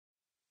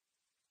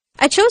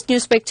I chose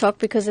Newsbreak Talk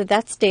because at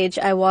that stage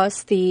I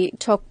was the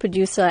talk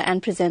producer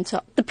and presenter.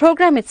 The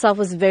program itself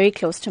was very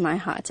close to my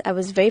heart. I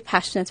was very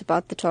passionate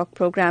about the talk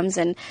programs,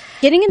 and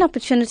getting an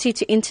opportunity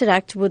to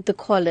interact with the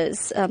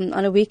callers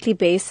on a weekly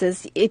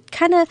basis,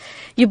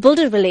 you build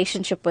a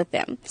relationship with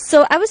them.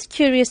 So I was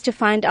curious to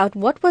find out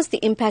what was the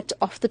impact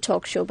of the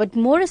talk show, but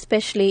more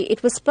especially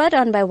it was spurred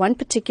on by one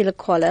particular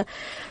caller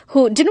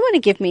who didn't want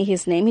to give me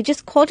his name. He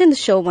just called in the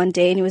show one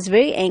day and he was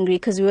very angry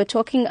because we were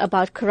talking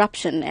about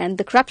corruption and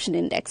the corruption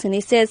index. And he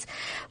says,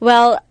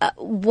 well,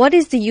 what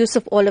is the use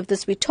of all of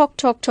this? We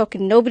talk,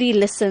 and nobody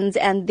listens,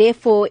 and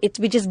therefore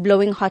we're just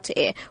blowing hot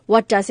air.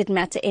 What does it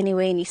matter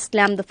anyway? And he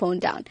slammed the phone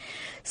down.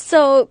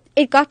 So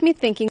it got me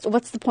thinking,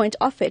 what's the point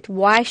of it?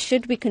 Why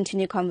should we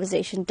continue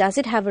conversation? Does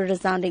it have a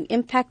resounding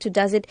impact, or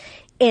does it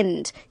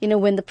end,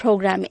 when the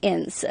program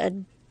ends?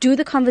 Do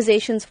the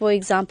conversations, for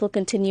example,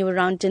 continue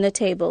around dinner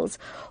tables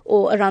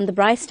or around the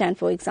braai stand,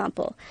 for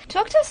example?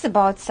 Talk to us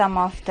about some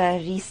of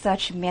the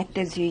research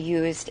methods you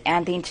used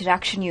and the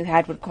interaction you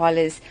had with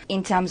callers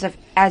in terms of,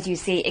 as you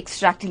say,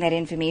 extracting that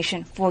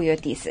information for your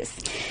thesis.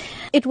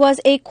 It was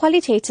a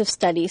qualitative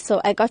study,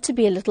 so I got to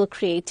be a little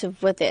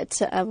creative with it.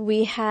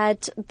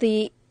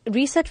 The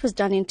research was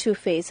done in two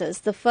phases.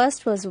 The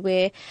first was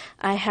where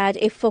I had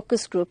a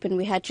focus group and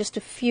we had just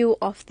a few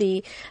of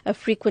the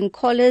frequent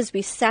callers.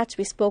 We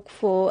spoke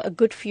for a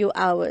good few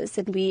hours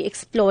and we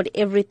explored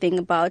everything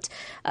about,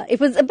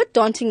 it was a bit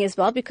daunting as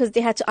well because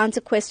they had to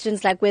answer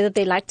questions like whether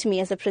they liked me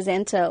as a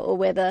presenter or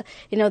whether,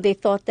 they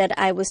thought that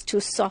I was too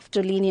soft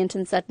or lenient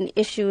in certain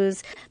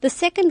issues. The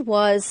second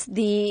was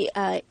the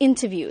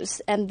interviews,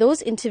 and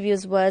those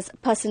interviews was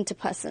person to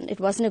person.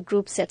 It wasn't a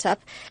group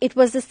setup. It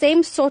was the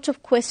same sort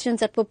of questions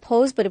that were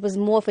posed, but it was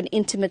more of an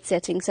intimate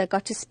setting. So I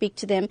got to speak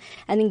to them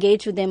and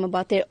engage with them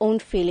about their own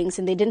feelings,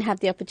 and they didn't have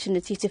the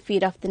opportunity to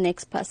feed off the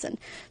next person.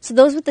 So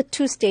those were the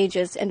two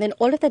stages, and then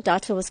all of the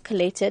data was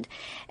collated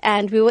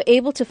and we were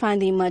able to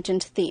find the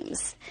emergent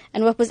themes.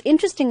 And what was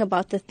interesting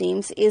about the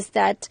themes is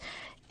that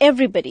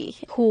everybody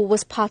who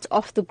was part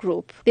of the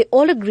group, they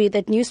all agreed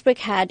that Newsbreak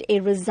had a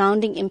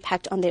resounding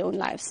impact on their own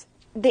lives.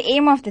 The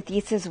aim of the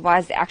thesis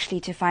was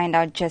actually to find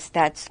out just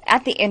that.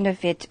 At the end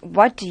of it,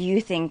 what do you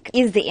think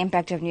is the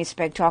impact of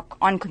Newsbreak Talk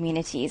on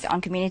communities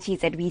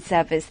that we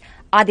service?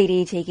 Are they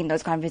really taking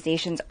those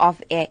conversations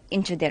off air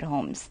into their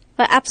homes?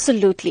 Well,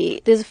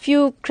 absolutely. There's a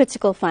few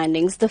critical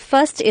findings. The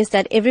first is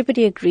that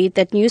everybody agreed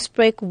that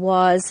Newsbreak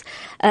was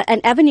an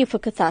avenue for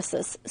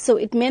catharsis. So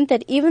it meant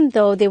that even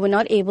though they were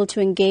not able to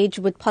engage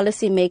with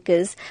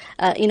policymakers,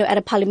 at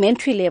a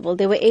parliamentary level,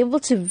 they were able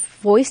to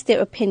voice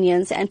their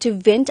opinions and to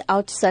vent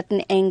out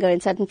certain anger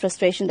and certain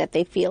frustration that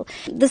they feel.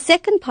 The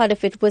second part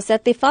of it was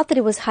that they felt that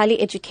it was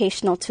highly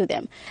educational to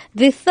them.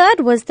 The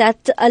third was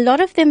that a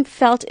lot of them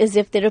felt as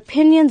if their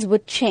opinions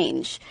would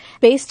change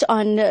based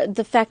on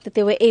the fact that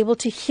they were able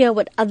to hear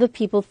what other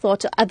people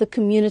thought or other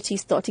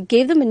communities thought. It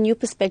gave them a new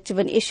perspective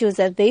on issues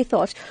that they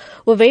thought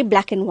were very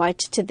black and white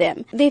to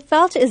them. They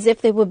felt as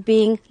if they were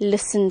being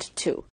listened to.